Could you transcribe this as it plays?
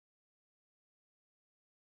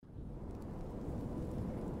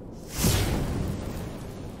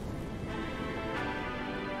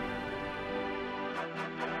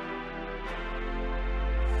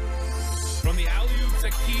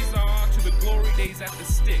keys are to the glory days at the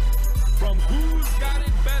stick. From who's got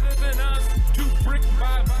it better than us to brick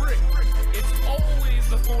by brick. It's always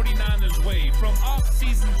the 49ers way, from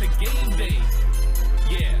off-season to game day.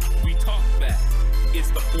 Yeah, we talk back.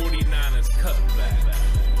 It's the 49ers Cutback.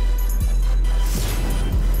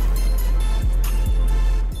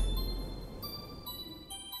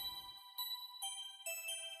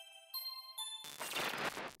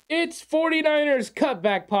 It's 49ers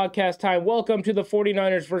Cutback Podcast time. Welcome to the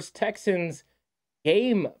 49ers vs. Texans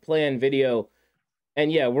game plan video.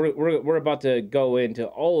 And yeah, we're about to go into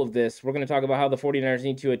all of this. We're going to talk about how the 49ers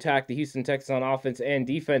need to attack the Houston Texans on offense and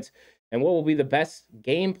defense, and what will be the best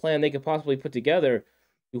game plan they could possibly put together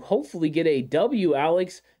to hopefully get a W,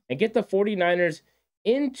 Alex, and get the 49ers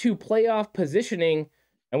into playoff positioning,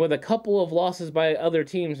 and with a couple of losses by other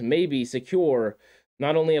teams, maybe secure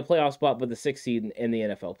not only a playoff spot, but the 6th seed in the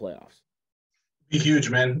NFL playoffs. Be huge,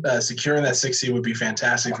 man. Securing that 6th seed would be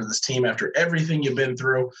fantastic for this team after everything you've been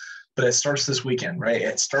through. But it starts this weekend, right?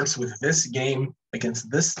 It starts with this game against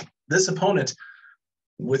this opponent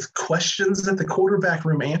with questions at the quarterback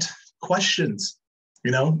room, Ant. Questions. You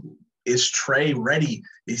know, is Trey ready?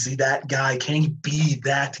 Is he that guy? Can he be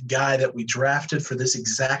that guy that we drafted for this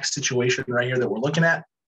exact situation right here that we're looking at?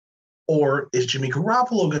 Or is Jimmy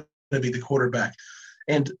Garoppolo going to be the quarterback?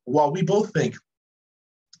 And while we both think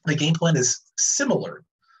the game plan is similar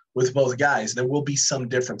with both guys, there will be some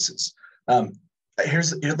differences.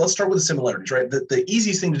 Let's start with the similarities, right? The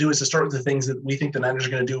easiest thing to do is to start with the things that we think the Niners are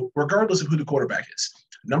going to do, regardless of who the quarterback is.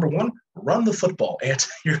 Number one, run the football. And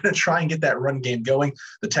you're going to try and get that run game going.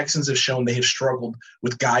 The Texans have shown they have struggled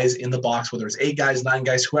with guys in the box, whether it's 8 guys, 9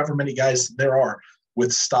 guys, however many guys there are,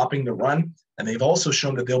 with stopping the run. And they've also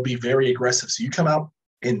shown that they'll be very aggressive. So you come out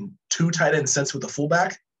in 2 tight end sets with the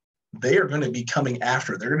fullback, they are going to be coming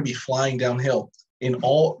after. They're going to be flying downhill in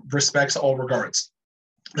all respects, all regards.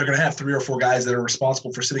 They're going to have 3 or 4 guys that are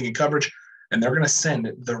responsible for sitting in coverage, and they're going to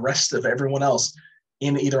send the rest of everyone else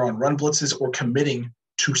in either on run blitzes or committing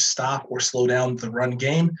to stop or slow down the run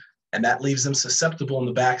game. And that leaves them susceptible on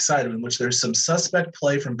the backside, in which there's some suspect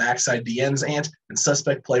play from backside DNs, and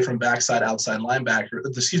suspect play from backside outside linebacker,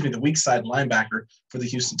 the weak side linebacker for the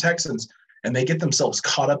Houston Texans. And they get themselves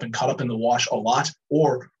caught up in the wash a lot,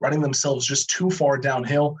 or running themselves just too far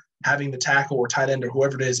downhill, having the tackle or tight end or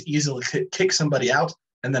whoever it is easily kick somebody out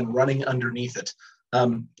and then running underneath it.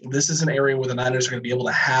 This is an area where the Niners are going to be able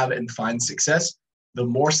to have and find success. The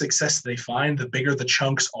more success they find, the bigger the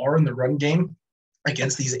chunks are in the run game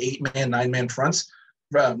against these 8-man, 9-man fronts,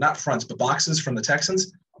 not fronts, but boxes from the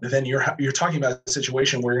Texans. Then you're talking about a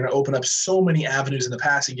situation where you're going to open up so many avenues in the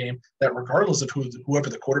passing game that regardless of whoever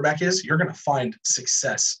the quarterback is, you're going to find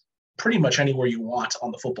success pretty much anywhere you want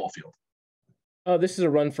on the football field. This is a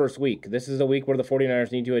run-first week. This is a week where the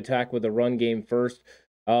 49ers need to attack with a run game first,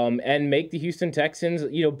 and make the Houston Texans,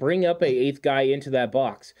 bring up a 8th guy into that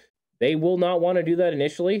box. They will not want to do that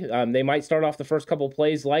initially. They might start off the first couple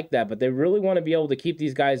plays like that, but they really want to be able to keep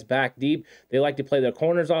these guys back deep. They like to play their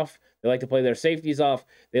corners off. They like to play their safeties off.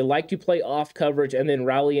 They like to play off coverage and then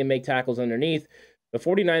rally and make tackles underneath. The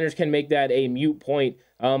 49ers can make that a moot point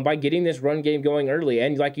by getting this run game going early.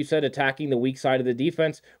 And like you said, attacking the weak side of the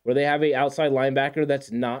defense where they have an outside linebacker that's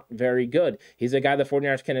not very good. He's a guy the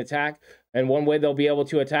 49ers can attack. And one way they'll be able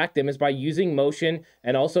to attack them is by using motion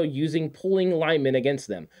and also using pulling linemen against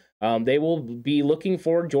them. They will be looking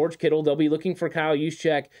for George Kittle. They'll be looking for Kyle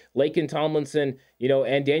Juszczyk, Laken Tomlinson,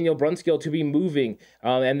 and Daniel Brunskill to be moving.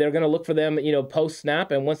 And they're going to look for them,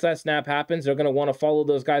 post-snap. And once that snap happens, they're going to want to follow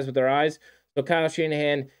those guys with their eyes. So Kyle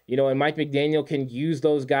Shanahan, and Mike McDaniel can use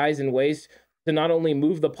those guys in ways to not only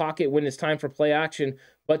move the pocket when it's time for play action,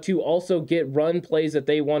 but to also get run plays that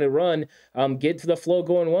they want to run, get to the flow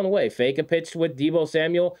going one way. Fake a pitch with Deebo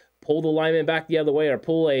Samuel, pull the lineman back the other way, or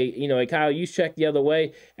pull a Kyle Juszczyk the other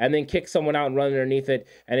way, and then kick someone out and run underneath it.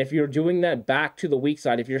 And if you're doing that back to the weak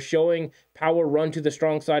side, if you're showing power run to the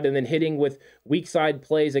strong side and then hitting with weak side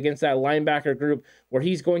plays against that linebacker group where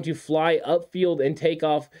he's going to fly upfield and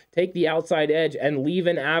take the outside edge and leave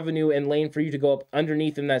an avenue and lane for you to go up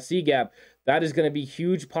underneath in that C gap, that is going to be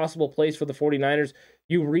huge possible plays for the 49ers.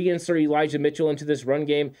 You reinsert Elijah Mitchell into this run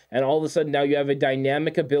game, and all of a sudden now you have a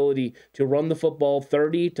dynamic ability to run the football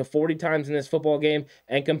 30 to 40 times in this football game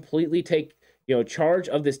and completely take charge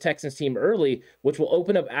of this Texans team early, which will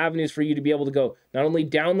open up avenues for you to be able to go not only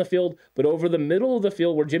down the field, but over the middle of the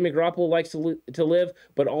field where Jimmy Garoppolo likes to live,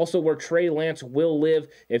 but also where Trey Lance will live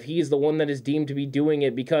if he's the one that is deemed to be doing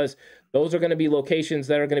it, because those are going to be locations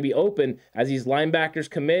that are going to be open as these linebackers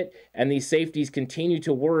commit and these safeties continue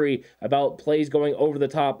to worry about plays going over the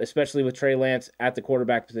top, especially with Trey Lance at the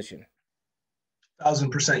quarterback position.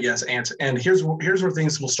 1,000% yes, and here's where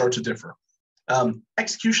things will start to differ.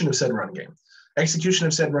 Execution of said run game. Execution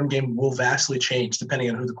of said run game will vastly change depending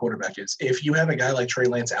on who the quarterback is. If you have a guy like Trey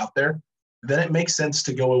Lance out there, then it makes sense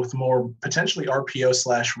to go with more potentially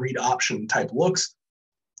RPO/read option type looks,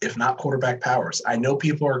 if not quarterback powers. I know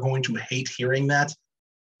people are going to hate hearing that,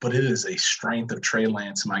 but it is a strength of Trey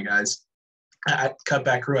Lance, my guys.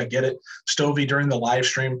 Cutback crew, I get it. Stovey during the live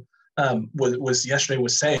stream was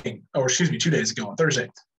 2 days ago on Thursday,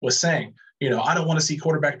 was saying, I don't want to see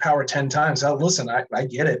quarterback power 10 times. Now, listen, I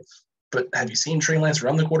get it, but have you seen Trey Lance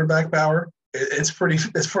run the quarterback power? It's pretty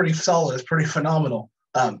solid. It's pretty phenomenal.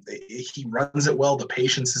 He runs it well. The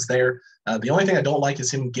patience is there. The only thing I don't like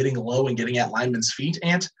is him getting low and getting at linemen's feet,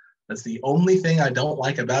 Ant. That's the only thing I don't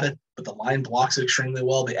like about it, but the line blocks it extremely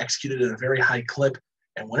well. They execute it at a very high clip.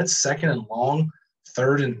 And when it's second and long,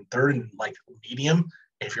 third and like medium,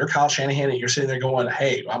 if you're Kyle Shanahan and you're sitting there going,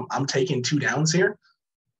 hey, I'm taking 2 downs here,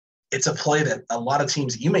 it's a play that a lot of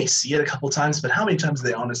teams, you may see it a couple of times, but how many times are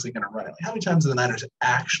they honestly going to run it? How many times are the Niners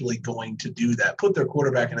actually going to do that? Put their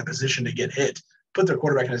quarterback in a position to get hit. Put their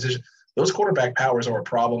quarterback in a position. Those quarterback powers are a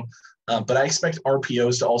problem, but I expect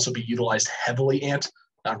RPOs to also be utilized heavily, Ant,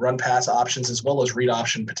 run pass options as well as read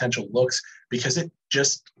option potential looks, because it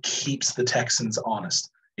just keeps the Texans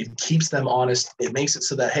honest. It keeps them honest. It makes it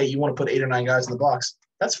so that, hey, you want to put 8 or 9 guys in the box.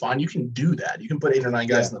 That's fine. You can do that. You can put 8 or 9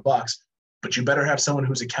 guys in the box, but you better have someone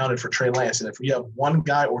who's accounted for Trey Lance. And if you have 1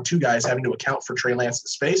 guy or 2 guys having to account for Trey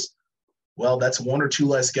Lance's space, well, that's 1 or 2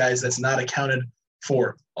 less guys that's not accounted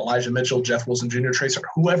for Elijah Mitchell, Jeff Wilson Jr., Tracer,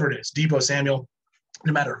 whoever it is, Deebo Samuel,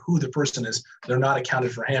 no matter who the person is, they're not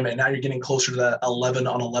accounted for him. And now you're getting closer to that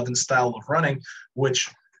 11-on-11 style of running, which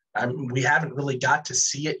we haven't really got to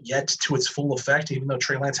see it yet to its full effect. Even though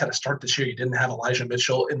Trey Lance had to start this year, you didn't have Elijah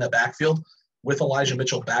Mitchell in the backfield. With Elijah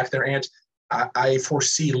Mitchell back there, Ant, I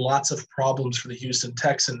foresee lots of problems for the Houston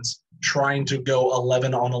Texans trying to go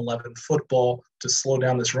 11-on-11 football to slow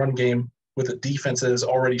down this run game with a defense that has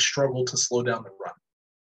already struggled to slow down the run.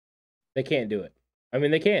 They can't do it.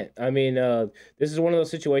 They can't. This is one of those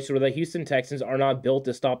situations where the Houston Texans are not built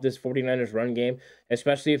to stop this 49ers run game,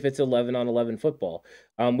 especially if it's 11-on-11 football.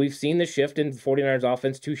 We've seen the shift in the 49ers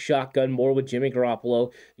offense to shotgun more with Jimmy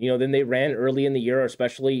Garoppolo, than they ran early in the year,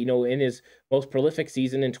 especially, in his most prolific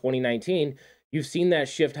season in 2019. You've seen that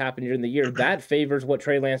shift happen during the year. That favors what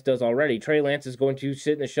Trey Lance does already. Trey Lance is going to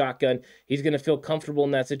sit in the shotgun. He's going to feel comfortable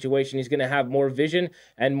in that situation. He's going to have more vision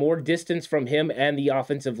and more distance from him and the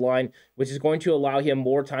offensive line, which is going to allow him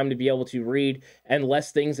more time to be able to read and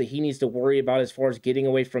less things that he needs to worry about as far as getting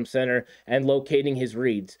away from center and locating his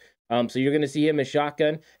reads. So you're going to see him in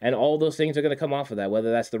shotgun, and all those things are going to come off of that, whether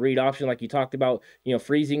that's the read option, like you talked about,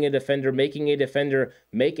 freezing a defender, making a defender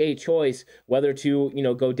make a choice, whether to,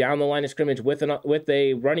 go down the line of scrimmage with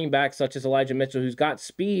a running back such as Elijah Mitchell, who's got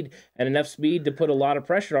speed and enough speed to put a lot of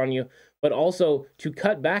pressure on you, but also to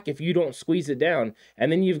cut back if you don't squeeze it down.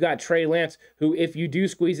 And then you've got Trey Lance, who, if you do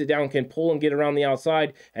squeeze it down, can pull and get around the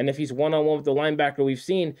outside. And if he's one-on-one with the linebacker, we've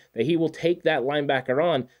seen that he will take that linebacker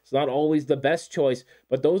on. It's not always the best choice,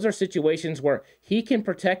 but those are situations where he can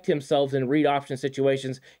protect himself in read option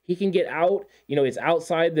situations. He can get out, it's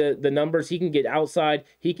outside the numbers. He can get outside,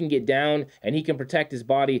 he can get down, and he can protect his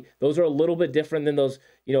body. Those are a little bit different than those,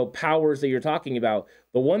 powers that you're talking about.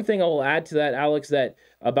 The one thing I will add to that, Alex, that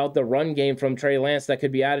about the run game from Trey Lance that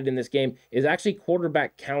could be added in this game is actually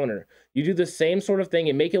quarterback counter. You do the same sort of thing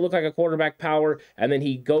and make it look like a quarterback power, and then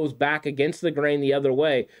he goes back against the grain the other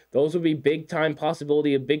way. Those would be big-time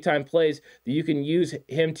possibility of big-time plays that you can use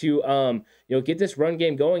him to, get this run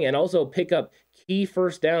game going and also pick up key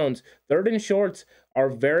first downs. Third and shorts are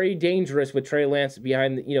very dangerous with Trey Lance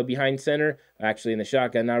behind center, actually in the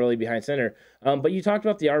shotgun, not really behind center. But you talked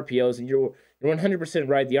about the RPOs, and you're 100%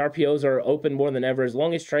 right. The RPOs are open more than ever. As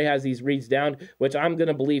long as Trey has these reads down, which I'm going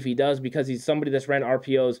to believe he does because he's somebody that's ran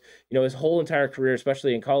RPOs, his whole entire career,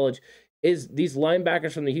 especially in college, is these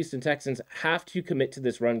linebackers from the Houston Texans have to commit to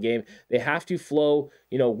this run game. They have to flow,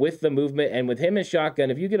 with the movement. And with him in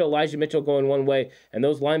shotgun, if you get Elijah Mitchell going one way and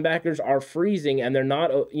those linebackers are freezing and they're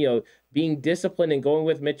not, being disciplined and going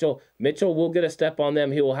with Mitchell, Mitchell will get a step on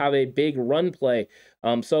them. He will have a big run play.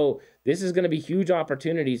 So this is going to be huge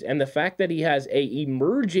opportunities. And the fact that he has a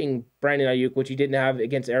emerging Brandin Ayuk, which he didn't have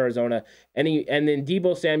against Arizona, and then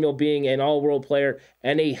Deebo Samuel being an all-world player,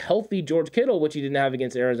 and a healthy George Kittle, which he didn't have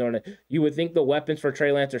against Arizona, you would think the weapons for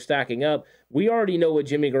Trey Lance are stacking up. We already know what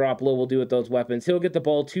Jimmy Garoppolo will do with those weapons. He'll get the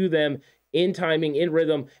ball to them in timing, in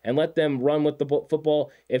rhythm, and let them run with the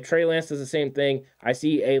football. If Trey Lance does the same thing, I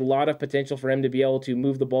see a lot of potential for him to be able to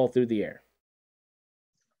move the ball through the air.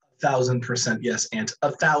 1,000% yes, and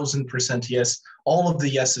 1,000% yes. All of the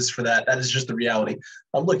yeses for that. That is just the reality.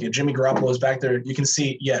 Look, if Jimmy Garoppolo is back there, you can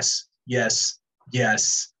see yes, yes,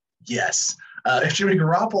 yes, yes. If Jimmy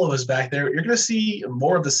Garoppolo is back there, you're going to see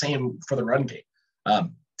more of the same for the run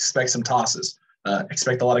game. Expect some tosses.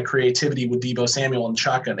 Expect a lot of creativity with Deebo Samuel and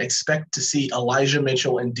shotgun. Expect to see Elijah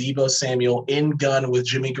Mitchell and Deebo Samuel in gun with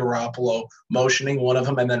Jimmy Garoppolo, motioning one of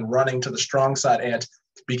them and then running to the strong side, Ant,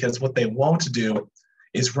 because what they won't do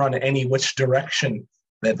is run any which direction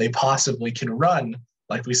that they possibly can run,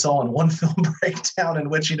 like we saw in one film breakdown in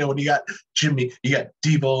which, when you got Jimmy, you got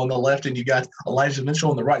Deebo on the left and you got Elijah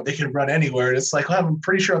Mitchell on the right, they can run anywhere. And it's like, well, I'm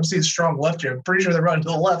pretty sure I'm seeing strong left here. I'm pretty sure they're running to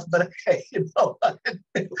the left, but hey,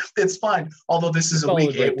 it's fine. Although this is a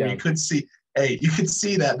week where you could see, you could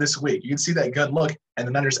see that this week. You can see that good look, and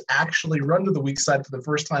the Niners actually run to the weak side for the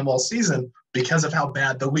first time all season because of how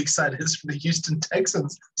bad the weak side is for the Houston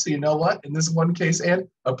Texans. So you know what? In this one case, and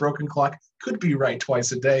a broken clock could be right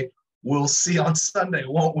twice a day. We'll see on Sunday,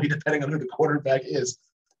 won't we, depending on who the quarterback is.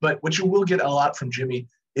 But what you will get a lot from Jimmy,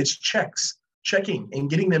 it's checking and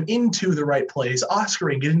getting them into the right plays,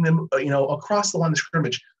 Oscaring, getting them, across the line of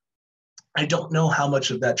scrimmage. I don't know how much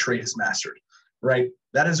of that Trey has mastered, right?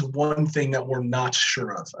 That is one thing that we're not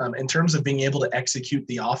sure of. In terms of being able to execute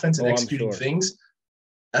the offense and executing things,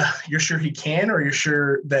 you're sure he can, or you're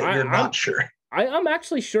sure that you're not sure? I'm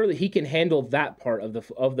actually sure that he can handle that part of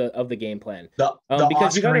the game plan. The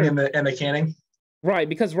Oscaring and the canning? Right,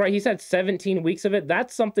 because he's had 17 weeks of it.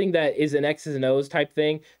 That's something that is an X's and O's type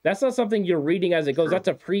thing. That's not something you're reading as it goes. That's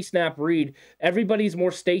a pre-snap read. Everybody's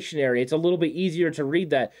more stationary. It's a little bit easier to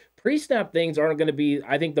read that. Pre-snap things aren't going to be,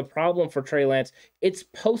 I think, the problem for Trey Lance. It's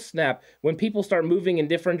post-snap when people start moving in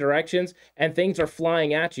different directions and things are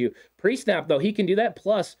flying at you. Pre-snap, though, he can do that.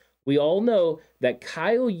 Plus, we all know that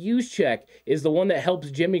Kyle Juszczyk is the one that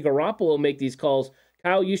helps Jimmy Garoppolo make these calls.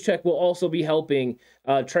 Kyle Juszczyk will also be helping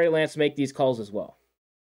Trey Lance make these calls as well.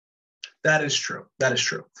 That is true.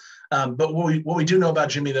 But what we do know about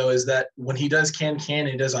Jimmy, though, is that when he does can and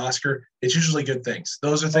he does Oscar, it's usually good things.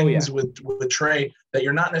 Those are things with Trey that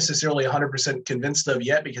you're not necessarily 100% convinced of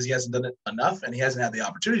yet because he hasn't done it enough and he hasn't had the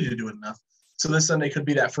opportunity to do it enough. So this Sunday could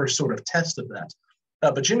be that first sort of test of that.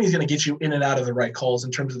 But Jimmy's going to get you in and out of the right calls in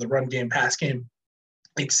terms of the run game, pass game,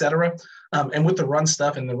 etc. And with the run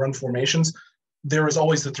stuff and the run formations, there is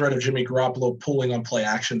always the threat of Jimmy Garoppolo pulling on play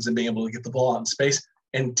actions and being able to get the ball out in space.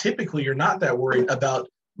 And typically, you're not that worried about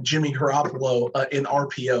Jimmy Garoppolo in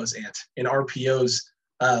RPOs,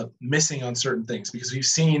 missing on certain things because we've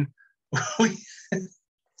seen. What do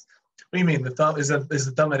you mean? The thumb is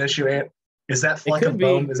the thumb an issue, Ant? Is that fleck of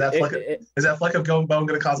bone? Is that fleck of bone going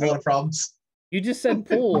to cause a lot of problems? You just said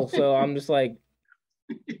pull, so I'm just like,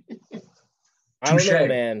 I don't know,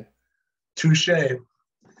 man. Touche.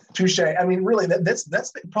 I mean, really,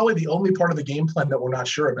 that's probably the only part of the game plan that we're not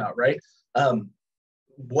sure about, right?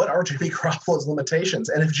 What are Jimmy Garoppolo's limitations?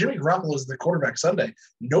 And if Jimmy Garoppolo is the quarterback Sunday,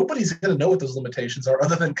 nobody's going to know what those limitations are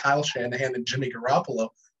other than Kyle Shanahan and Jimmy Garoppolo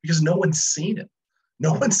because no one's seen him.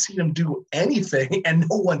 No one's seen him do anything, and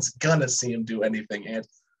no one's going to see him do anything. And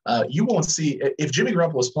you won't see – if Jimmy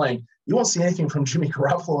Garoppolo is playing, you won't see anything from Jimmy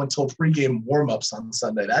Garoppolo until pregame warm-ups on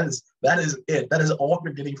Sunday. That is it. That is all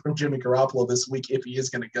you're getting from Jimmy Garoppolo this week if he is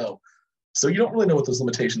going to go. So you don't really know what those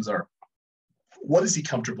limitations are. What is he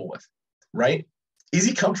comfortable with, right? Is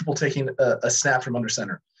he comfortable taking a snap from under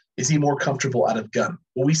center? Is he more comfortable out of gun?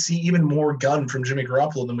 Will we see even more gun from Jimmy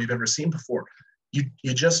Garoppolo than we've ever seen before? You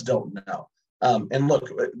just don't know. And look,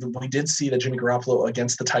 we did see that Jimmy Garoppolo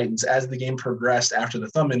against the Titans, as the game progressed after the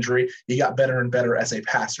thumb injury, he got better and better as a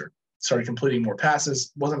passer. Started completing more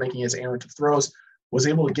passes, wasn't making as errant of throws, was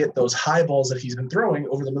able to get those high balls that he's been throwing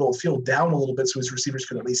over the middle of the field down a little bit so his receivers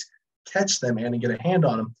could at least catch them and get a hand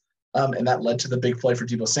on them. And that led to the big play for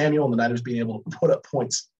Deebo Samuel and the Niners being able to put up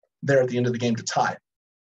points there at the end of the game to tie.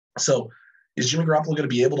 So is Jimmy Garoppolo going to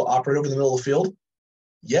be able to operate over the middle of the field?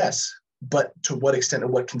 Yes, but to what extent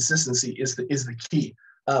and what consistency is the key.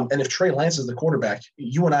 And if Trey Lance is the quarterback,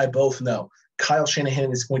 you and I both know Kyle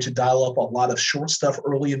Shanahan is going to dial up a lot of short stuff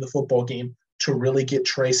early in the football game to really get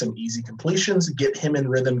Trey some easy completions, get him in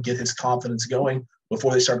rhythm, get his confidence going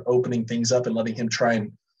before they start opening things up and letting him try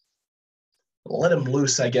and let him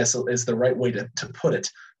loose, I guess, is the right way to put it.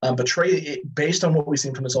 But Trey, based on what we've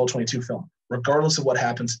seen from this All-22 film, regardless of what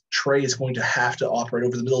happens, Trey is going to have to operate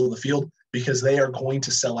over the middle of the field because they are going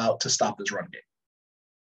to sell out to stop this run game.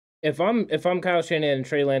 If I'm Kyle Shanahan and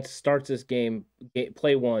Trey Lance starts this game,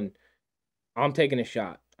 play one, I'm taking a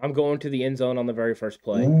shot. I'm going to the end zone on the very first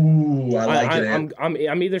play. Ooh, I like it.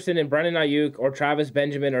 I'm either sending Brandin Ayuk or Travis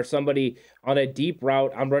Benjamin or somebody on a deep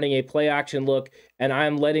route. I'm running a play action look, and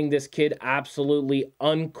I'm letting this kid absolutely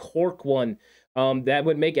uncork one. That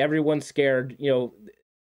would make everyone scared,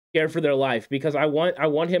 scared for their life, because I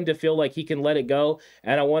want him to feel like he can let it go,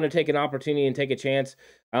 and I want to take an opportunity and take a chance,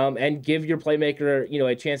 and give your playmaker,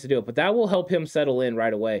 a chance to do it. But that will help him settle in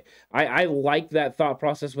right away. I like that thought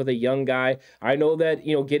process with a young guy. I know that,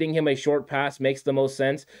 getting him a short pass makes the most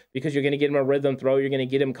sense because you're going to get him a rhythm throw. You're going to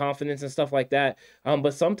get him confidence and stuff like that.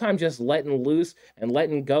 But sometimes just letting loose and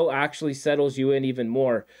letting go actually settles you in even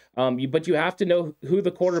more. But you have to know who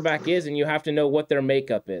the quarterback is, and you have to know what their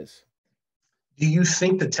makeup is. Do you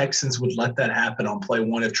think the Texans would let that happen on play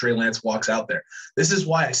one if Trey Lance walks out there? This is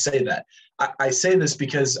why I say that. I say this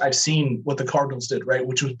because I've seen what the Cardinals did, right,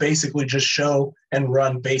 which was basically just show and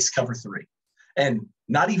run base cover 3 and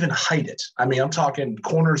not even hide it. I mean, I'm talking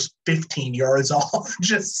corners 15 yards off,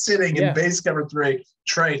 just sitting in base cover 3.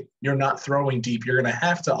 Trey, you're not throwing deep. You're going to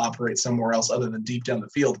have to operate somewhere else other than deep down the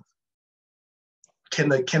field. Can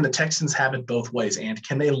the Texans have it both ways? And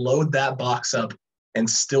can they load that box up and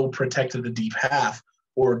still protect the deep half?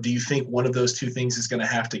 Or do you think one of those two things is going to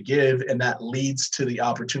have to give, and that leads to the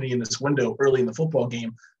opportunity in this window early in the football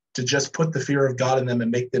game to just put the fear of God in them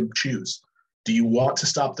and make them choose? Do you want to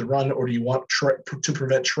stop the run, or do you want to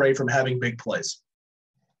prevent Trey from having big plays?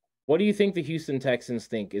 What do you think the Houston Texans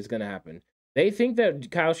think is going to happen? They think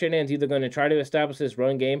that Kyle Shanahan's either going to try to establish this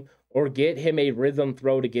run game or get him a rhythm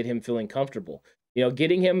throw to get him feeling comfortable.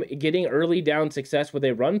 Getting early down success with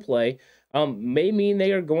a run play may mean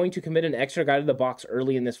they are going to commit an extra guy to the box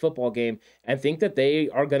early in this football game and think that they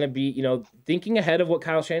are going to be, thinking ahead of what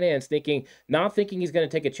Kyle Shanahan's thinking, not thinking he's going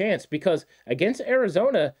to take a chance. Because against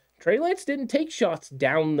Arizona, Trey Lance didn't take shots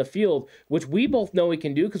down the field, which we both know he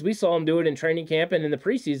can do because we saw him do it in training camp and in the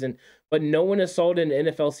preseason, but no one has saw it in an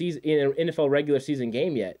NFL regular season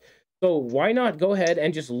game yet. So why not go ahead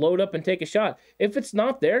and just load up and take a shot? If it's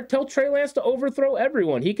not there, tell Trey Lance to overthrow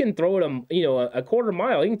everyone. He can throw it a quarter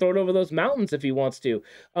mile. He can throw it over those mountains if he wants to.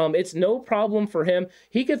 It's no problem for him.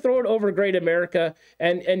 He could throw it over Great America,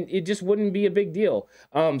 and it just wouldn't be a big deal.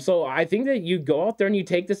 So I think that you go out there and you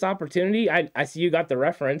take this opportunity. I see you got the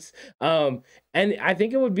reference. And I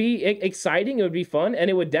think it would be exciting. It would be fun, and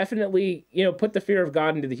it would definitely put the fear of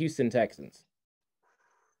God into the Houston Texans.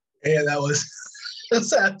 Yeah, that was.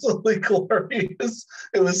 It's absolutely glorious.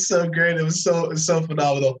 It was so great. It was so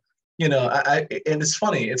phenomenal. And it's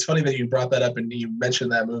funny. It's funny that you brought that up and you mentioned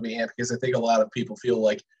that movie, Ant, because I think a lot of people feel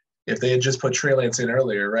like if they had just put Trey Lance in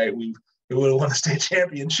earlier, right, we would have won the state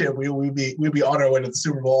championship. We'd be on our way to the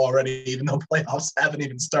Super Bowl already, even though playoffs haven't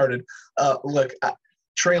even started. Look,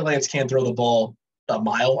 Trey Lance can't throw the ball a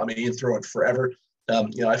mile. I mean, he can throw it forever.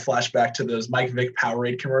 I flash back to those Mike Vick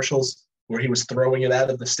Powerade commercials where he was throwing it out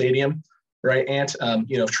of the stadium. Right, Ant?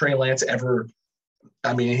 If Trey Lance ever,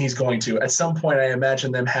 he's going to. At some point, I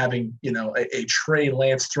imagine them having, a Trey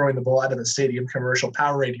Lance throwing the ball out of the stadium commercial.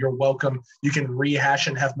 Powerade, you're welcome. You can rehash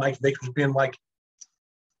and have Mike Vick being like,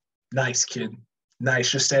 nice, kid. Nice,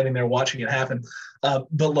 just standing there watching it happen.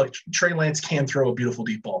 But look, Trey Lance can throw a beautiful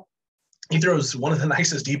deep ball. He throws one of the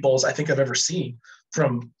nicest deep balls I think I've ever seen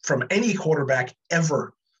from any quarterback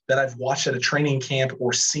ever that I've watched at a training camp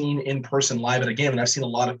or seen in person live at a game. And I've seen a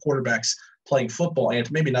lot of quarterbacks playing football,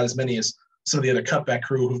 and maybe not as many as some of the other cutback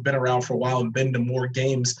crew who've been around for a while and been to more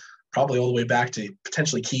games, probably all the way back to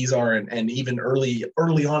potentially Kezar and even early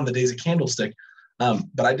on the days of Candlestick.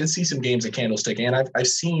 But I did see some games at Candlestick, and I've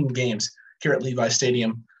seen games here at Levi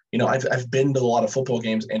Stadium. I've been to a lot of football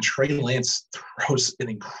games, and Trey Lance throws an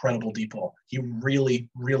incredible deep ball. He really,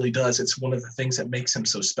 really does. It's one of the things that makes him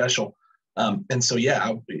so special. And so,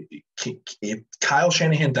 yeah, if Kyle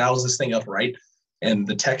Shanahan dials this thing up right, and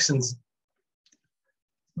the Texans,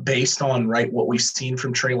 based on what we've seen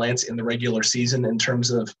from Trey Lance in the regular season in terms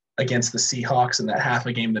of against the Seahawks and that half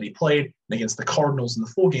a game that he played, and against the Cardinals in the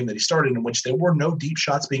full game that he started, in which there were no deep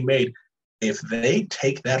shots being made, if they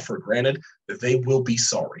take that for granted, they will be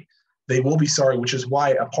sorry. They will be sorry, which is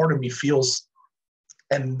why a part of me feels,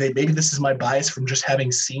 and maybe this is my bias from just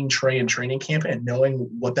having seen Trey in training camp and knowing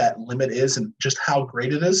what that limit is and just how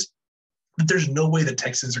great it is, that there's no way the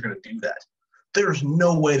Texans are going to do that. There's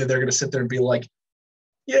no way that they're going to sit there and be like,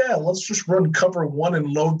 yeah, let's just run cover 1 and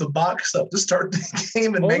load the box up to start the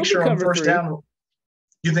game and make sure on first down.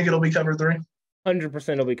 You think it'll be cover 3? 100%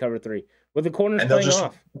 it'll be cover 3. With the corners playing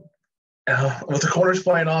off. With the corners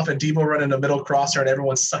playing off and Debo running a middle crosser and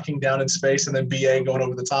everyone sucking down in space and then BA going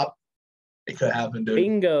over the top. It could happen, dude.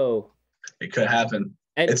 Bingo. It could happen.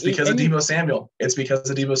 And it's because of Debo Samuel. It's because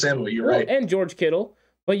of Debo Samuel. You're right. And George Kittle.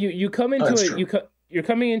 But you come into you're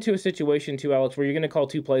coming into a situation too, Alex, where you're going to call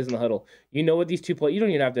 2 plays in the huddle. You know what these 2 plays, you don't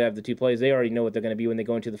even have to have the 2 plays. They already know what they're going to be when they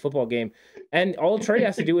go into the football game. And all Trey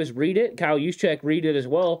has to do is read it. Kyle Juszczyk read it as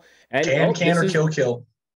well. And can or kill.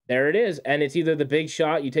 There it is. And it's either the big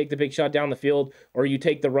shot, you take the big shot down the field, or you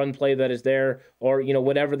take the run play that is there, or,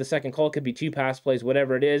 whatever the second call could be, 2 pass plays,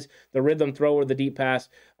 whatever it is, the rhythm throw or the deep pass.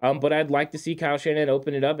 But I'd like to see Kyle Shanahan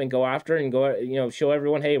open it up and go after it and go, show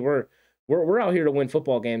everyone, hey, we're out here to win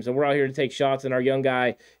football games, and we're out here to take shots, and our young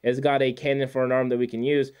guy has got a cannon for an arm that we can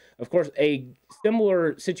use. Of course, a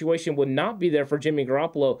similar situation would not be there for Jimmy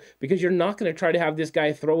Garoppolo, because you're not going to try to have this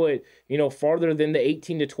guy throw it, farther than the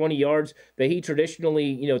 18 to 20 yards that he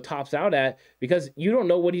traditionally, tops out at, because you don't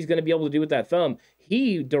know what he's going to be able to do with that thumb.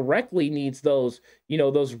 He directly needs those,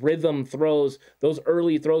 those rhythm throws, those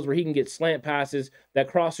early throws where he can get slant passes, that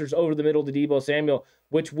crossers over the middle to Deebo Samuel,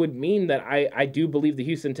 which would mean that I do believe the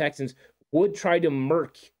Houston Texans would try to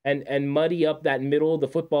murk and muddy up that middle of the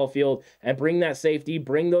football field and bring that safety,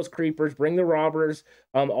 bring those creepers, bring the robbers,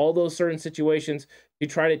 all those certain situations to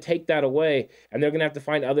try to take that away. And they're going to have to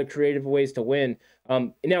find other creative ways to win.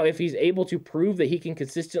 Now, if he's able to prove that he can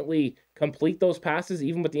consistently complete those passes,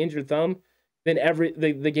 even with the injured thumb, then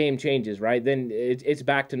the game changes, right? Then it's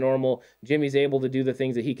back to normal. Jimmy's able to do the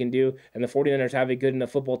things that he can do, and the 49ers have a good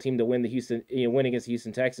enough football team to win win against the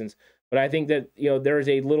Houston Texans. But I think that there is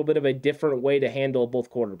a little bit of a different way to handle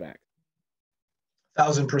both quarterbacks.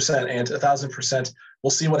 1,000% and 1,000%.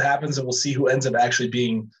 We'll see what happens, and we'll see who ends up actually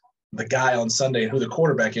being the guy on Sunday and who the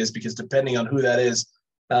quarterback is, because depending on who that is,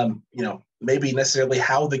 maybe necessarily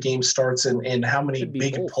how the game starts and how many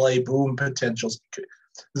big play boom potentials.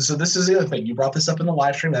 So this is the other thing. You brought this up in the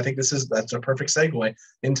live stream. I think that's a perfect segue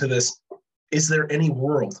into this. Is there any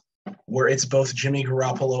world where it's both Jimmy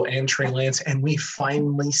Garoppolo and Trey Lance, and we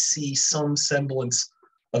finally see some semblance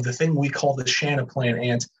of the thing we call the Shanahan plan,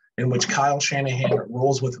 and in which Kyle Shanahan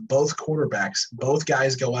rolls with both quarterbacks? Both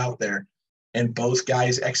guys go out there, and both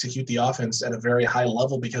guys execute the offense at a very high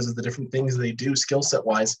level because of the different things they do skill set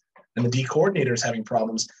wise, and the D coordinator is having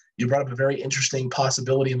problems. You brought up a very interesting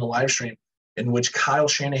possibility in the live stream, in which Kyle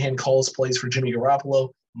Shanahan calls plays for Jimmy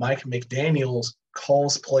Garoppolo, Mike McDaniels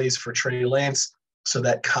calls plays for Trey Lance, so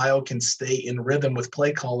that Kyle can stay in rhythm with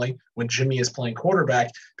play calling when Jimmy is playing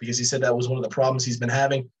quarterback, because he said that was one of the problems he's been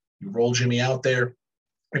having. You roll Jimmy out there,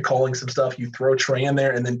 you're calling some stuff, you throw Trey in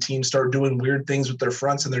there, and then teams start doing weird things with their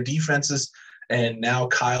fronts and their defenses. And now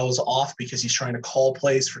Kyle's off because he's trying to call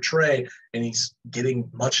plays for Trey, and he's getting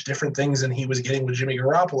much different things than he was getting with Jimmy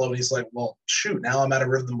Garoppolo. And he's like, well, shoot, now I'm out of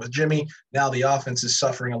rhythm with Jimmy. Now the offense is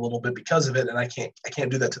suffering a little bit because of it, and I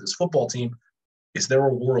can't do that to this football team. Is there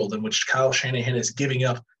a world in which Kyle Shanahan is giving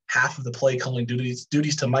up half of the play calling duties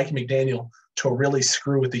to Mike McDaniel to really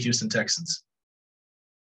screw with the Houston Texans?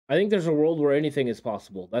 I think there's a world where anything is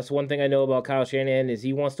possible. That's one thing I know about Kyle Shanahan, is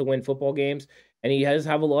he wants to win football games, and he does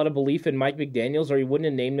have a lot of belief in Mike McDaniels, or he wouldn't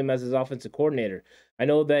have named him as his offensive coordinator. I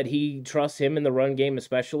know that he trusts him in the run game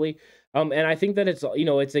especially, and I think that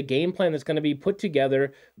it's a game plan that's going to be put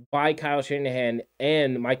together by Kyle Shanahan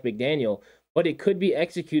and Mike McDaniel, but it could be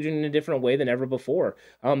executed in a different way than ever before.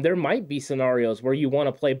 There might be scenarios where you want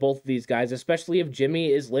to play both of these guys, especially if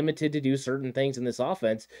Jimmy is limited to do certain things in this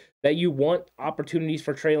offense, that you want opportunities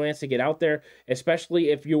for Trey Lance to get out there, especially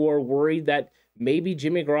if you're worried that maybe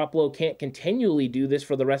Jimmy Garoppolo can't continually do this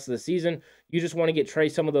for the rest of the season. You just want to get Trey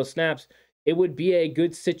some of those snaps. It would be a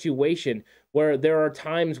good situation where there are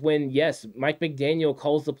times when, yes, Mike McDaniel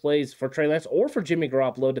calls the plays for Trey Lance or for Jimmy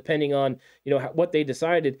Garoppolo, depending on what they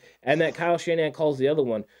decided, and that Kyle Shanahan calls the other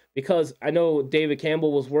one. Because I know David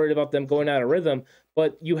Campbell was worried about them going out of rhythm,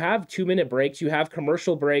 but you have 2-minute breaks, you have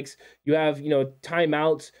commercial breaks, you have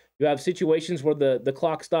timeouts, you have situations where the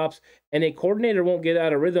clock stops, and a coordinator won't get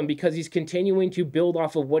out of rhythm because he's continuing to build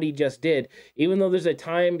off of what he just did. Even though there's a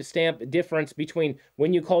time stamp difference between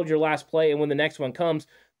when you called your last play and when the next one comes,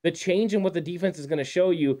 the change in what the defense is going to show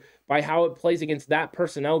you by how it plays against that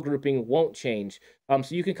personnel grouping won't change.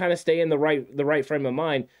 So you can kind of stay in the right frame of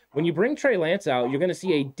mind. When you bring Trey Lance out, you're going to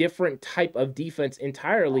see a different type of defense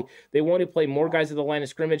entirely. They want to play more guys at the line of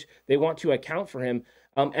scrimmage. They want to account for him.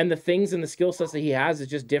 And the things and the skill sets that he has is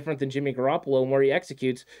just different than Jimmy Garoppolo and where he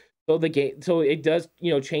executes. So it does,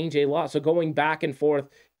 change a lot. So going back and forth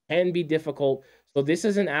can be difficult. So this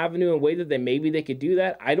is an avenue and way that maybe they could do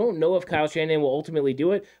that. I don't know if Kyle Shanahan will ultimately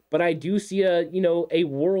do it, but I do see a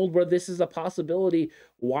world where this is a possibility.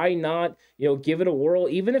 Why not, give it a whirl,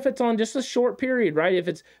 even if it's on just a short period, right? If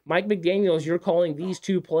it's Mike McDaniels, you're calling these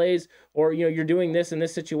 2 plays, or, you're doing this in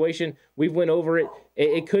this situation, we've went over it.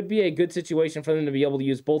 It could be a good situation for them to be able to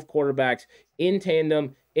use both quarterbacks in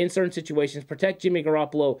tandem in certain situations, protect Jimmy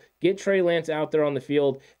Garoppolo, get Trey Lance out there on the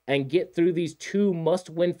field, and get through these 2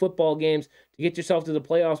 must-win football games to get yourself to the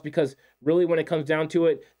playoffs, because really when it comes down to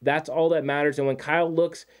it, that's all that matters. And when Kyle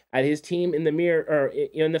looks at his team in the mirror or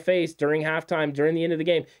in the face during halftime, during the end of the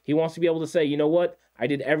game, he wants to be able to say, you know what? I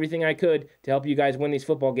did everything I could to help you guys win these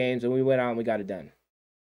football games, and we went out and we got it done.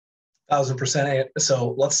 1,000%.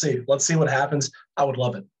 So let's see what happens. I would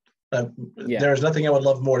love it. Yeah. There's nothing I would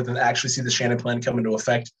love more than actually see the Shannon plan come into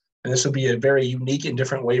effect. And this would be a very unique and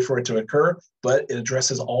different way for it to occur, but it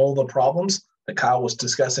addresses all the problems that Kyle was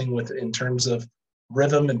discussing with in terms of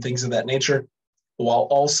rhythm and things of that nature, while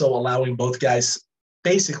also allowing both guys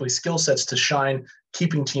basically skill sets to shine,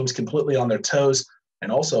 keeping teams completely on their toes,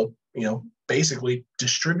 and also, basically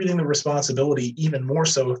distributing the responsibility even more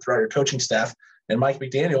so throughout your coaching staff and Mike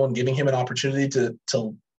McDaniel, and giving him an opportunity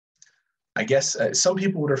to I guess some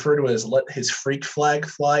people would refer to it as let his freak flag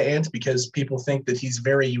fly, Ant, because people think that he's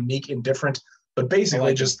very unique and different. But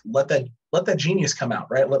basically, just let that genius come out,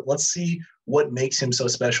 right? Let's see what makes him so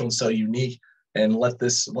special and so unique, and let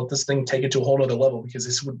this thing take it to a whole other level, because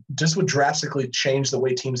this would drastically change the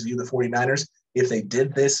way teams view the 49ers if they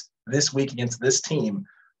did this week against this team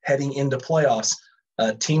heading into playoffs.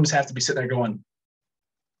 Teams have to be sitting there going,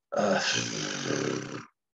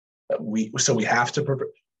 we have to prepare.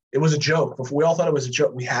 It was a joke. We all thought it was a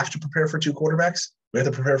joke. We have to prepare for 2 quarterbacks. We have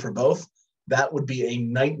to prepare for both. That would be a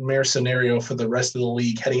nightmare scenario for the rest of the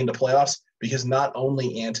league heading into playoffs, because not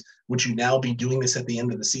only, Ant, would you now be doing this at the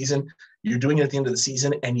end of the season, you're doing it at the end of the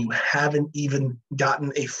season, and you haven't even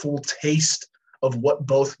gotten a full taste of what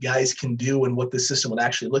both guys can do and what the system would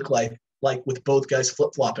actually look like with both guys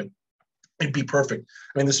flip-flopping. It'd be perfect.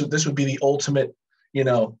 I mean, this would be the ultimate,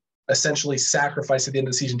 essentially sacrifice at the end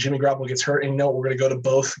of the season. Jimmy Garoppolo gets hurt, and we're going to go to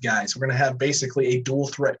both guys. We're going to have basically a dual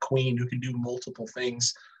threat queen who can do multiple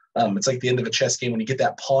things. It's like the end of a chess game when you get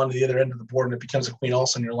that pawn to the other end of the board and it becomes a queen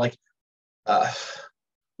also, and you're like,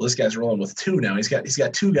 this guy's rolling with 2 now. He's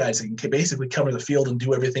got 2 guys that can basically cover the field and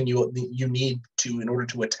do everything you need to in order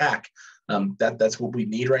to attack. That's what we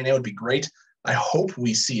need right now. It'd be great. I hope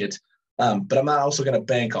we see it, but I'm not also going to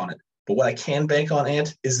bank on it. But what I can bank on,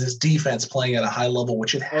 Ant, is this defense playing at a high level,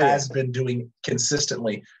 which it has been doing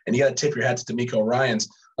consistently. And you got to tip your hat to Demeco Ryans.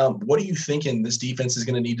 What are you thinking this defense is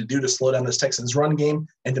going to need to do to slow down this Texans run game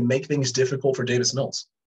and to make things difficult for Davis Mills?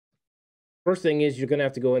 First thing is you're going to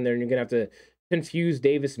have to go in there and you're going to have to confuse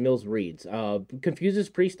Davis Mills reads. Confuse his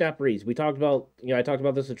pre-snap reads. I talked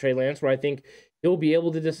about this with Trey Lance, where I think he'll be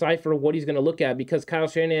able to decipher what he's going to look at, because Kyle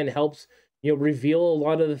Shanahan helps reveal a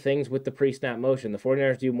lot of the things with the pre-snap motion. The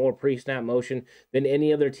 49ers do more pre-snap motion than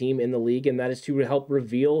any other team in the league, and that is to help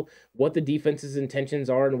reveal what the defense's intentions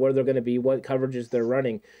are and where they're going to be, what coverages they're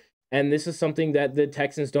running. And this is something that the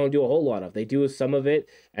Texans don't do a whole lot of. They do some of it,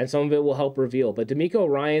 and some of it will help reveal. But Demeco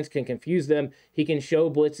Ryans can confuse them. He can show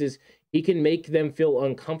blitzes. He can make them feel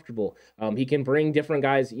uncomfortable. He can bring different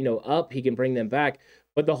guys, up. He can bring them back.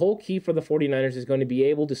 But the whole key for the 49ers is going to be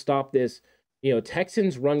able to stop this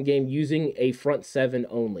Texans run game using a front 7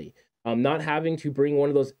 only. Not having to bring one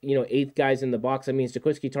of those, 8th guys in the box. That means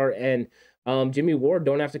Jaquiski Tartt and Jimmy Ward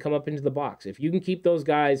don't have to come up into the box. If you can keep those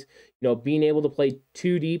guys, being able to play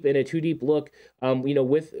 2 deep in a 2 deep look,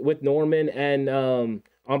 with Norman and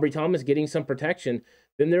Ambry Thomas getting some protection,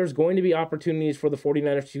 then there's going to be opportunities for the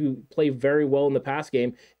 49ers to play very well in the pass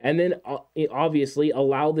game, and then obviously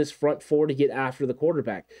allow this front 4 to get after the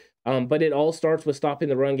quarterback. But it all starts with stopping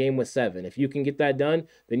the run game with 7. If you can get that done,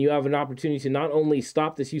 then you have an opportunity to not only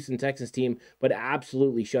stop this Houston Texans team, but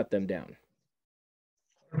absolutely shut them down.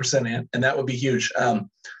 100%, and that would be huge.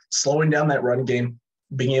 Slowing down that run game,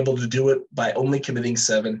 being able to do it by only committing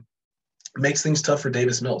 7, makes things tough for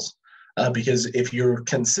Davis Mills. Because if you're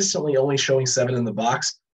consistently only showing 7 in the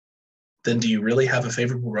box, then do you really have a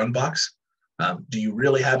favorable run box? Do you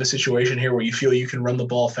really have a situation here where you feel you can run the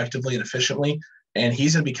ball effectively and efficiently? And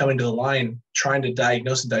he's going to be coming to the line, trying to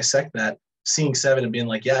diagnose and dissect that, seeing 7 and being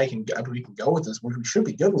like, we can go with this. We should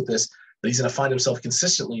be good with this. But he's going to find himself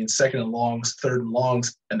consistently in 2nd and longs, 3rd and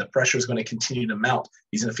longs, and the pressure is going to continue to mount.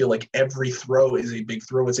 He's going to feel like every throw is a big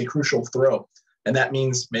throw. It's a crucial throw. And that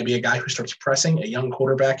means maybe a guy who starts pressing, a young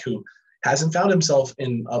quarterback who hasn't found himself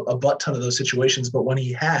in a butt ton of those situations, but when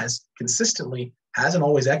he has, consistently hasn't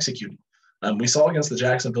always executed. We saw against the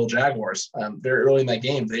Jacksonville Jaguars very early in that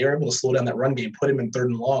game, they were able to slow down that run game, put him in 3rd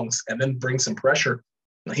and longs, and then bring some pressure.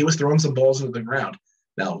 He was throwing some balls into the ground.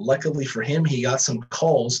 Now, luckily for him, he got some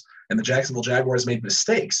calls, and the Jacksonville Jaguars made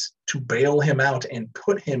mistakes to bail him out and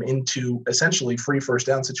put him into essentially free first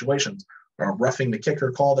down situations. Roughing the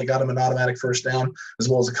kicker call, they got him an automatic first down, as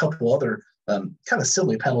well as a couple other kind of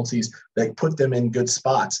silly penalties that put them in good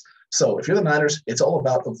spots. So if you're the Niners, it's all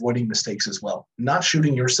about avoiding mistakes as well, not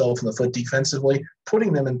shooting yourself in the foot defensively,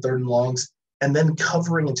 putting them in 3rd and longs, and then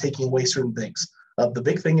covering and taking away certain things. The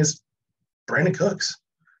big thing is Brandin Cooks.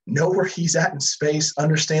 Know where he's at in space,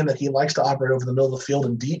 understand that he likes to operate over the middle of the field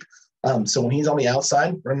and deep. So when he's on the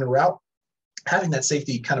outside running a route, having that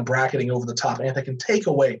safety kind of bracketing over the top, and that can take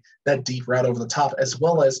away that deep route over the top, as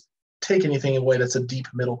well as take anything away that's a deep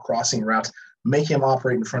middle crossing route, make him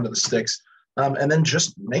operate in front of the sticks. And then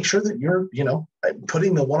just make sure that you're,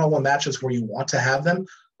 putting the one-on-one matchups where you want to have them.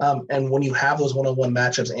 And when you have those one-on-one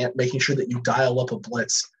matchups, and making sure that you dial up a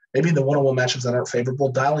blitz, maybe the one-on-one matchups that aren't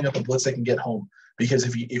favorable, dialing up a blitz that can get home. Because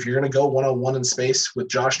if you're going to go one-on-one in space with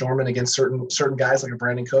Josh Norman against certain guys like a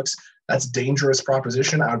Brandin Cooks, that's a dangerous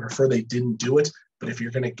proposition. I would prefer they didn't do it. But if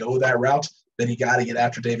you're going to go that route, then you got to get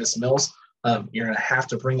after Davis Mills. You're going to have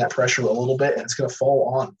to bring that pressure a little bit, and it's going to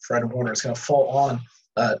fall on Fred Warner. It's going to fall on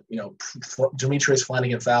Demetrius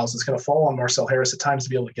Flanagan-Fowles. It's going to fall on Marcel Harris at times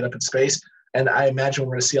to be able to get up in space. And I imagine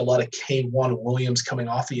we're going to see a lot of K1 Williams coming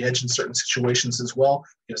off the edge in certain situations as well,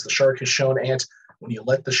 because the Shark has shown, and when you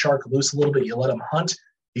let the Shark loose a little bit, you let him hunt,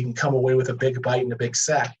 he can come away with a big bite and a big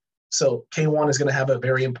sack. So K1 is going to have a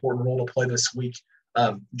very important role to play this week.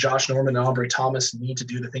 Josh Norman and Ambry Thomas need to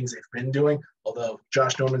do the things they've been doing, although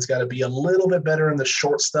Josh Norman's got to be a little bit better in the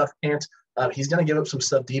short stuff. And he's going to give up some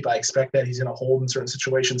stuff deep. I expect that he's going to hold in certain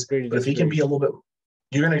situations. But if he can be a little bit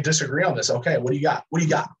 – you're going to disagree on this. Okay, what do you got? What do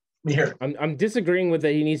you got? Let me hear it. I'm disagreeing with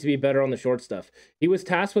that he needs to be better on the short stuff. He was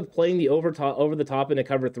tasked with playing the over the top into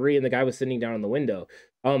cover 3, and the guy was sitting down in the window.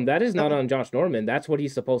 That is not on Josh Norman. That's what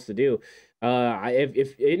he's supposed to do.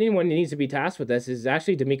 If anyone needs to be tasked with this, is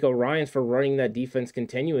actually Demeco Ryans for running that defense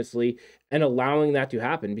continuously and allowing that to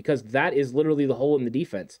happen, because that is literally the hole in the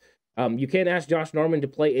defense. You can't ask Josh Norman to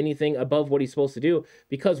play anything above what he's supposed to do,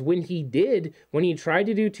 because when he tried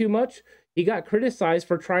to do too much, he got criticized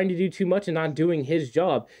for trying to do too much and not doing his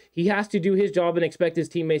job. He has to do his job and expect his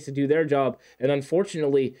teammates to do their job. And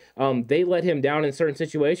unfortunately, they let him down in certain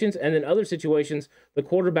situations. And in other situations, the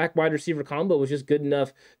quarterback wide receiver combo was just good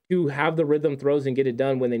enough to have the rhythm throws and get it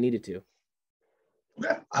done when they needed to.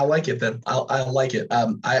 Okay, I like it then. I like it.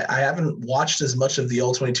 I haven't watched as much of the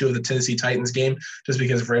All-22 of the Tennessee Titans game just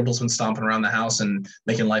because Vrabel's been stomping around the house and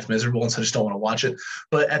making life miserable, and so I just don't want to watch it.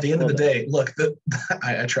 But at the end of the day, look,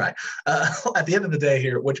 I try. At the end of the day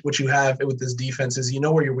here, what you have with this defense is,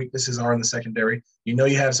 where your weaknesses are in the secondary. You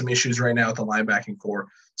have some issues right now with the linebacking core.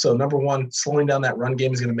 So number one, slowing down that run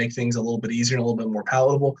game is going to make things a little bit easier and a little bit more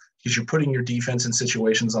palatable, because you're putting your defense in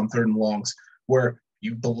situations on 3rd and longs where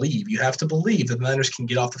you have to believe that the Niners can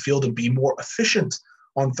get off the field and be more efficient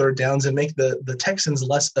on 3rd downs and make the Texans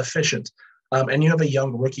less efficient. And you have a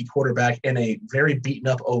young rookie quarterback and a very beaten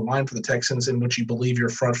up O-line for the Texans, in which you believe your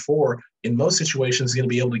front four in most situations is going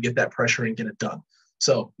to be able to get that pressure and get it done.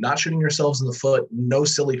 So not shooting yourselves in the foot, no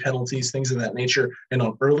silly penalties, things of that nature, and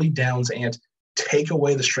on early downs, and take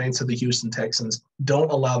away the strengths of the Houston Texans.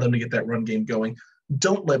 Don't allow them to get that run game going.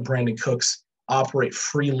 Don't let Brandin Cooks operate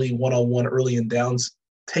freely one-on-one early in downs.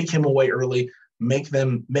 Take him away early. Make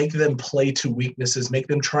them play to weaknesses. Make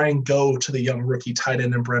them try and go to the young rookie tight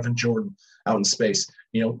end and Brevin Jordan out in space.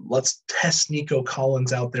 Let's test Nico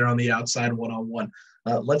Collins out there on the outside one-on-one.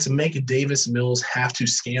 Let's make Davis Mills have to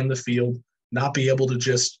scan the field, not be able to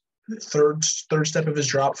just third step of his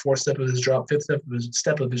drop, fourth step of his drop, fifth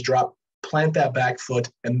step of his drop, plant that back foot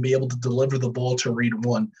and be able to deliver the ball to read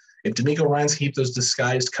one. If Demeco Ryans keep those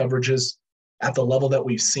disguised coverages at the level that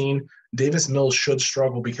we've seen, Davis Mills should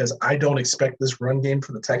struggle, because I don't expect this run game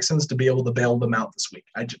for the Texans to be able to bail them out this week.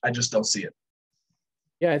 I just don't see it.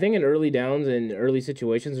 Yeah, I think in early downs and early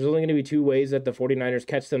situations, there's only going to be 2 ways that the 49ers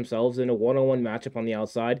catch themselves in a one-on-one matchup on the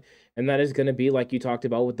outside, and that is going to be, like you talked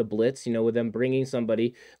about with the blitz, with them bringing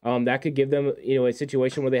somebody. That could give them, a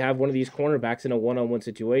situation where they have one of these cornerbacks in a one-on-one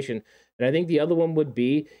situation. And I think the other one would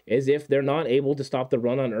be is if they're not able to stop the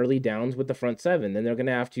run on early downs with the front 7, then they're going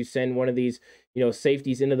to have to send one of these,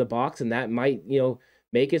 safeties into the box, and that might,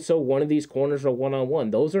 make it so one of these corners are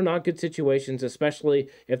one-on-one. Those are not good situations, especially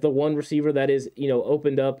if the one receiver that is,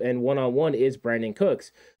 opened up and one-on-one is Brandin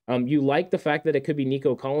Cooks. You like the fact that it could be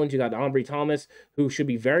Nico Collins. You got Ambry Thomas, who should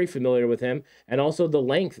be very familiar with him. And also the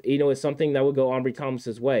length, is something that would go Ambry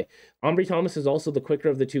Thomas's way. Ambry Thomas is also the quicker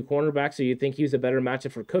of the 2 cornerbacks, so you'd think he's a better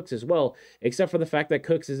matchup for Cooks as well, except for the fact that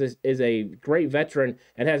Cooks is a great veteran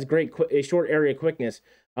and has great short area quickness.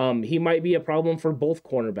 he might be a problem for both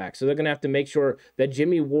cornerbacks. So they're going to have to make sure that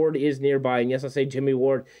Jimmy Ward is nearby. And yes, I say Jimmy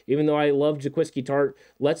Ward, even though I love Jaquiski Tartt,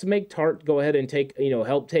 let's make Tartt go ahead and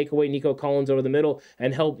help take away Nico Collins over the middle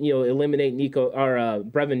and help, eliminate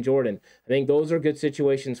Brevin Jordan. I think those are good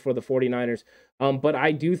situations for the 49ers. But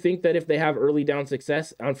I do think that if they have early down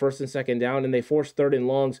success on first and second down and they force third and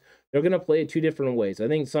longs, they're going to play it two different ways. I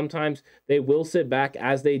think sometimes they will sit back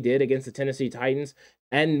as they did against the Tennessee Titans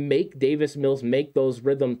and make Davis Mills make those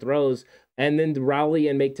rhythm throws and then rally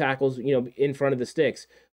and make tackles, in front of the sticks.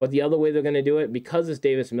 But the other way they're going to do it, because it's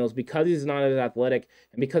Davis Mills, because he's not as athletic,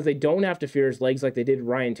 and because they don't have to fear his legs like they did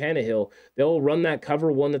Ryan Tannehill, they'll run that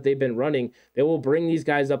cover one that they've been running. They will bring these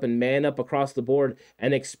guys up and man up across the board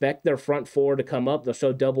and expect their front four to come up. They'll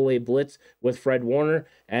show double-A blitz with Fred Warner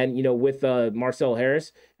and, with Marcel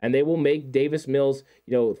Harris. And they will make Davis Mills,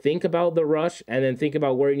 think about the rush and then think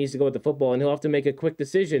about where he needs to go with the football. And he'll have to make a quick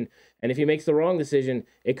decision. And if he makes the wrong decision,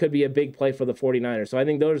 it could be a big play for the 49ers. So I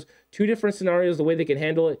think those two different scenarios, the way they can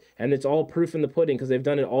handle it. And it's all proof in the pudding because they've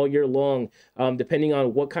done it all year long, depending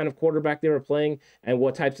on what kind of quarterback they were playing and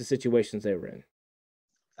what types of situations they were in.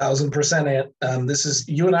 1,000%, Ant.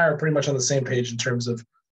 You and I are pretty much on the same page in terms of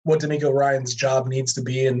what Demeco Ryans' job needs to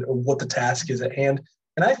be and what the task is at hand.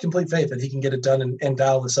 And I have complete faith that he can get it done and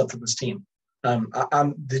dial this up for this team.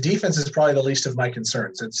 The defense is probably the least of my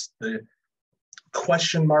concerns. It's the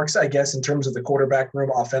question marks, I guess, in terms of the quarterback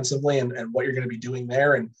room offensively and what you're going to be doing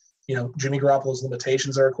there. And, Jimmy Garoppolo's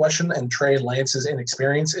limitations are a question, and Trey Lance's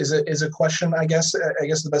inexperience is a question, I guess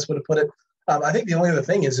the best way to put it. I think the only other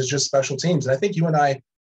thing is just special teams. And I think you and I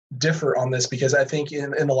differ on this because I think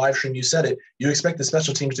in the live stream you said it, you expect the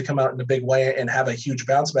special teams to come out in a big way and have a huge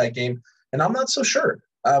bounce back game. And I'm not so sure.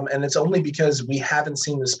 And it's only because we haven't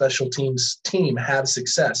seen the special teams team have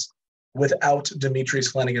success without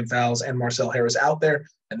Demetrius Flannigan-Fowles and Marcel Harris out there.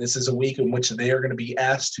 And this is a week in which they are going to be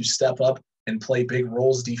asked to step up and play big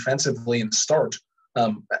roles defensively and start.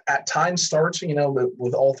 At times start,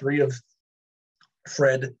 with all three of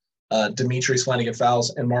Fred, Demetrius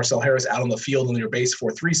Flannigan-Fowles, and Marcel Harris out on the field in your base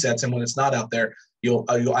 4-3 sets. And when it's not out there,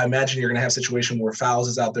 I imagine you're going to have a situation where Fowles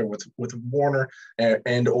is out there with Warner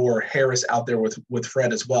and or Harris out there with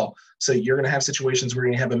Fred as well. So you're going to have situations where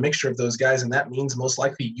you're going to have a mixture of those guys, and that means most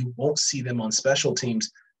likely you won't see them on special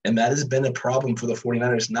teams. And that has been a problem for the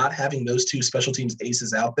 49ers, not having those two special teams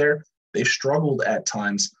aces out there. They've struggled at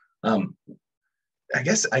times. I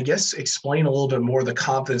guess explain a little bit more the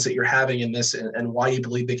confidence that you're having in this and why you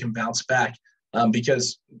believe they can bounce back.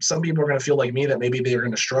 Because some people are going to feel like me that maybe they are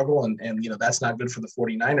going to struggle and that's not good for the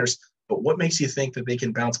 49ers. But what makes you think that they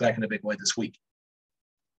can bounce back in a big way this week?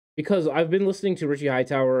 Because I've been listening to Richie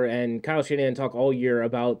Hightower and Kyle Shanahan talk all year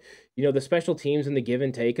about, the special teams and the give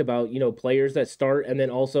and take about, players that start and then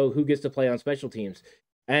also who gets to play on special teams.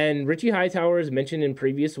 And Richie Hightower has mentioned in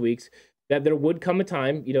previous weeks that there would come a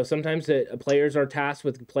time, sometimes that players are tasked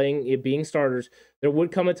with being starters. There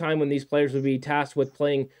would come a time when these players would be tasked with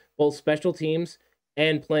playing both special teams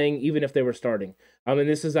and playing even if they were starting. And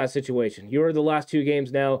this is that situation. You're the last two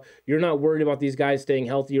games now. You're not worried about these guys staying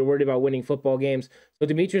healthy. You're worried about winning football games. So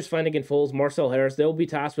Demetrius Flannigan-Fowles, Marcel Harris, they'll be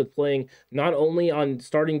tasked with playing not only on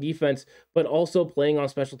starting defense, but also playing on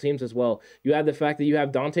special teams as well. You have the fact that you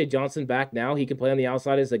have Dante Johnson back now. He can play on the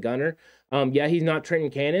outside as a gunner. He's not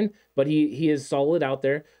Trenton Cannon, but he is solid out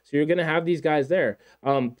there. So you're going to have these guys there.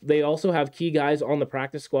 They also have key guys on the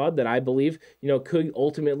practice squad that I believe, could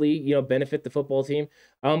ultimately, benefit the football team.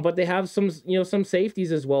 But they have some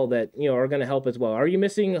safeties as well that, are going to help as well. Are you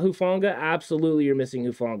missing Hufanga? Absolutely, you're missing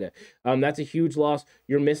Hufanga. That's a huge loss.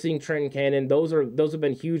 You're missing Trenton Cannon. Those have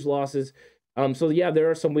been huge losses. There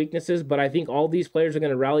are some weaknesses, but I think all these players are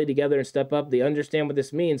going to rally together and step up. They understand what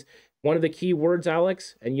this means. One of the key words,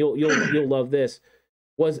 Alex, and you'll love this,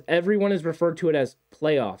 was everyone has referred to it as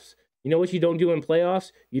playoffs. You know what you don't do in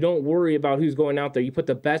playoffs? You don't worry about who's going out there. You put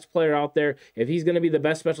the best player out there. If he's going to be the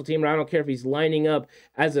best special teamer, I don't care if he's lining up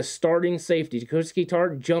as a starting safety. Jaquiski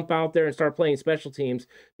Tartt, jump out there and start playing special teams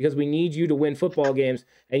because we need you to win football games.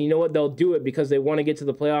 And you know what? They'll do it because they want to get to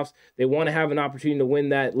the playoffs. They want to have an opportunity to win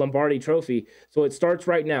that Lombardi trophy. So it starts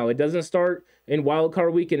right now. It doesn't start in wild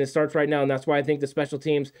card weekend. It starts right now. And that's why I think the special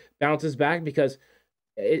teams bounces back because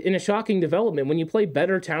in a shocking development, when you play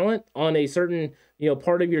better talent on a certain,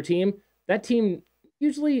 part of your team, that team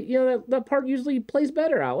usually, that part usually plays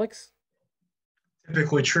better, Alex.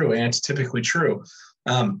 Typically true, and typically true.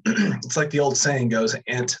 It's like the old saying goes,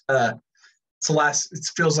 and it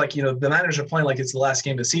feels like, the Niners are playing like it's the last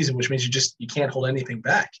game of the season, which means you can't hold anything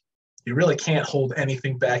back. You really can't hold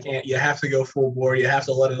anything back, and you have to go full bore. You have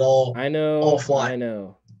to let it all fly. I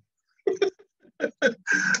know.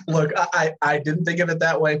 Look, I didn't think of it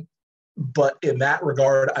that way. But in that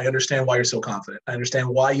regard, I understand why you're so confident. I understand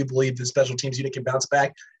why you believe the special teams unit can bounce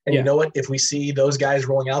back. And you know what? If we see those guys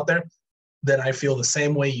rolling out there, then I feel the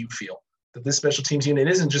same way you feel, that this special teams unit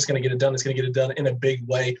isn't just going to get it done. It's going to get it done in a big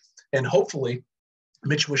way. And hopefully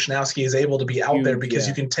Mitch Wishnowsky is able to be out there because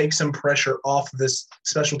you can take some pressure off this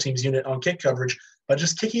special teams unit on kick coverage by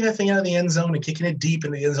just kicking that thing out of the end zone and kicking it deep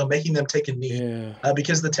in the end zone, making them take a knee.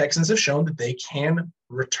 Because the Texans have shown that they can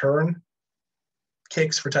return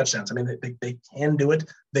kicks for touchdowns. I mean, they can do it.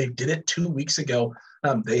 They did it 2 weeks ago.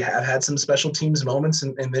 They have had some special teams moments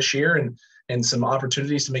in this year and some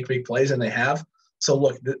opportunities to make big plays, and they have. So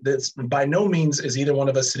look, this by no means is either one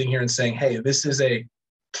of us sitting here and saying, hey, this is a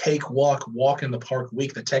cakewalk, walk in the park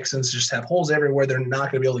week. The Texans just have holes everywhere. They're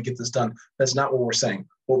not going to be able to get this done. That's not what we're saying.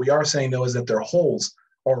 What we are saying, though, is that their holes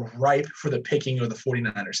are ripe for the picking of the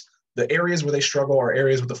 49ers. The areas where they struggle are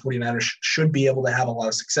areas where the 49ers should be able to have a lot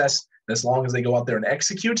of success. As long as they go out there and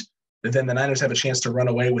execute, then the Niners have a chance to run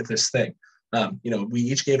away with this thing. We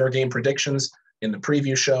each gave our game predictions in the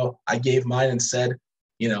preview show. I gave mine and said,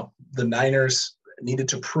 the Niners needed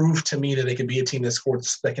to prove to me that they could be a team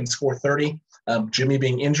that can score 30. Jimmy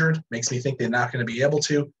being injured makes me think they're not going to be able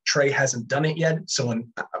to. Trey hasn't done it yet, so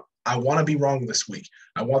I want to be wrong this week.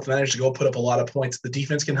 I want the Niners to go put up a lot of points. The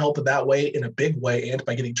defense can help that way in a big way and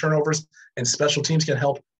by getting turnovers, and special teams can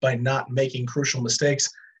help by not making crucial mistakes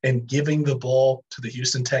and giving the ball to the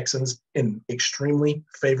Houston Texans in extremely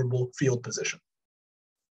favorable field position.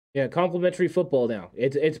 Yeah, complimentary football now.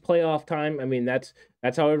 It's playoff time. I mean, that's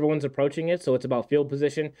how everyone's approaching it. So it's about field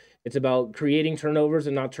position. It's about creating turnovers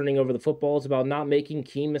and not turning over the football. It's about not making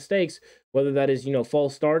key mistakes, whether that is,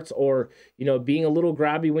 false starts or, being a little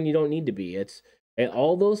grabby when you don't need to be. And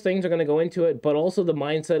all those things are going to go into it, but also the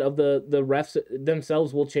mindset of the refs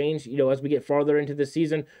themselves will change, as we get farther into the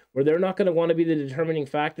season, where they're not going to want to be the determining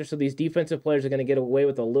factor. So these defensive players are going to get away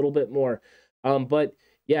with a little bit more. But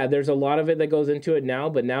yeah, there's a lot of it that goes into it now,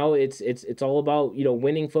 but now it's all about,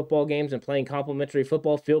 winning football games and playing complementary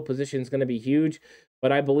football. Field position is going to be huge,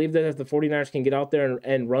 but I believe that if the 49ers can get out there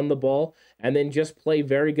and run the ball and then just play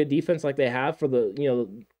very good defense like they have for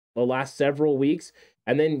the last several weeks,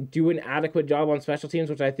 and then do an adequate job on special teams,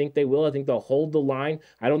 which I think they will. I think they'll hold the line.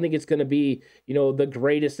 I don't think it's going to be, the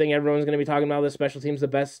greatest thing everyone's going to be talking about, the special teams, the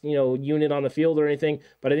best, unit on the field or anything.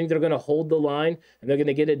 But I think they're going to hold the line, and they're going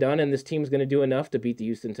to get it done, and this team's going to do enough to beat the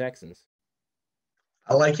Houston Texans.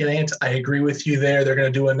 I like it, Ant. I agree with you there. They're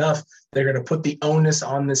going to do enough. They're going to put the onus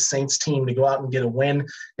on this Saints team to go out and get a win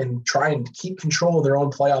and try and keep control of their own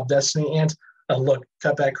playoff destiny, Ant. Look,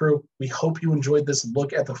 Cutback Crew, we hope you enjoyed this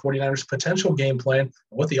look at the 49ers' potential game plan and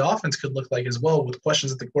what the offense could look like as well, with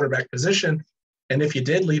questions at the quarterback position. And if you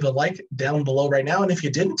did, leave a like down below right now. And if you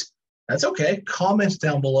didn't, that's okay. Comment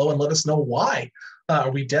down below and let us know why. Are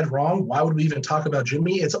we dead wrong? Why would we even talk about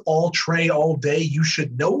Jimmy? It's all Trey all day. You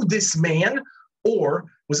should know this man. Or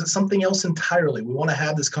was it something else entirely? We want to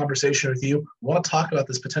have this conversation with you. We want to talk about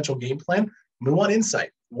this potential game plan. We want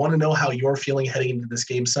insight. We want to know how you're feeling heading into this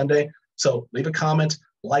game Sunday. So leave a comment,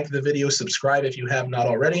 like the video, subscribe if you have not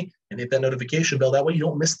already, and hit that notification bell. That way you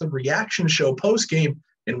don't miss the reaction show post-game,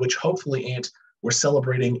 in which hopefully, Ant, we're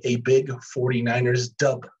celebrating a big 49ers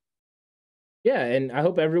dub. Yeah, and I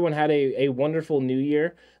hope everyone had a wonderful new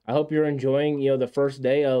year. I hope you're enjoying, the first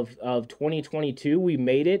day of 2022. We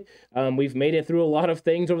made it. We've made it through a lot of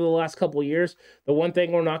things over the last couple of years. The one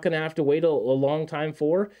thing we're not going to have to wait a long time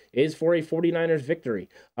for is for a 49ers victory.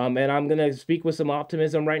 And I'm going to speak with some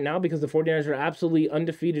optimism right now because the 49ers are absolutely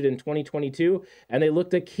undefeated in 2022, and they look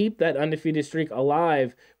to keep that undefeated streak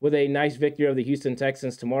alive with a nice victory of the Houston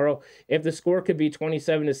Texans tomorrow. If the score could be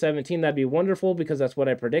 27-17, that'd be wonderful because that's what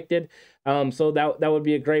I predicted. So that would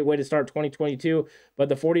be a great way to start 2022. But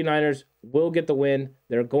the 49ers will get the win.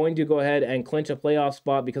 They're going to go ahead and clinch a playoff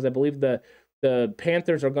spot because I believe the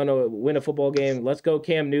Panthers are going to win a football game. Let's go,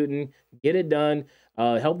 Cam Newton. Get it done.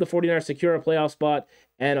 Help the 49ers secure a playoff spot.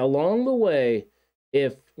 And along the way,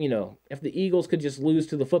 if the Eagles could just lose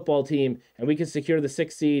to the football team and we could secure the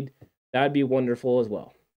 6th seed, that'd be wonderful as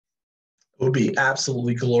well. It would be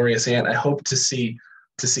absolutely glorious, and I hope to see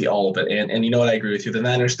all of it. And you know what? I agree with you. The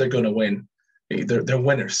Niners, they're going to win. They're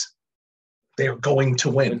winners. They're going to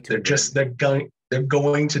win. They're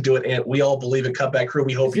going to do it, and we all believe it. Cutback Crew,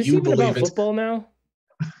 we hope you believe about it. Football now?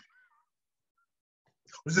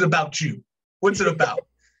 What's it about you? What's it about?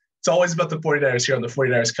 It's always about the 49ers here on the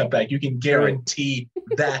 49ers Cutback. You can guarantee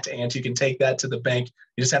that, and you can take that to the bank.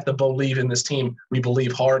 You just have to believe in this team. We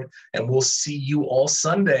believe hard, and we'll see you all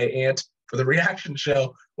Sunday, Ant, for the reaction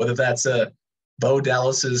show, whether that's Bo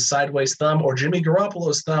Dallas's sideways thumb or Jimmy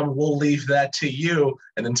Garoppolo's thumb. We'll leave that to you.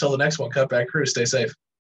 And until the next one, Cutback Crew, stay safe.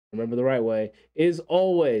 remember the right way, is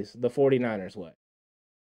always the 49ers way.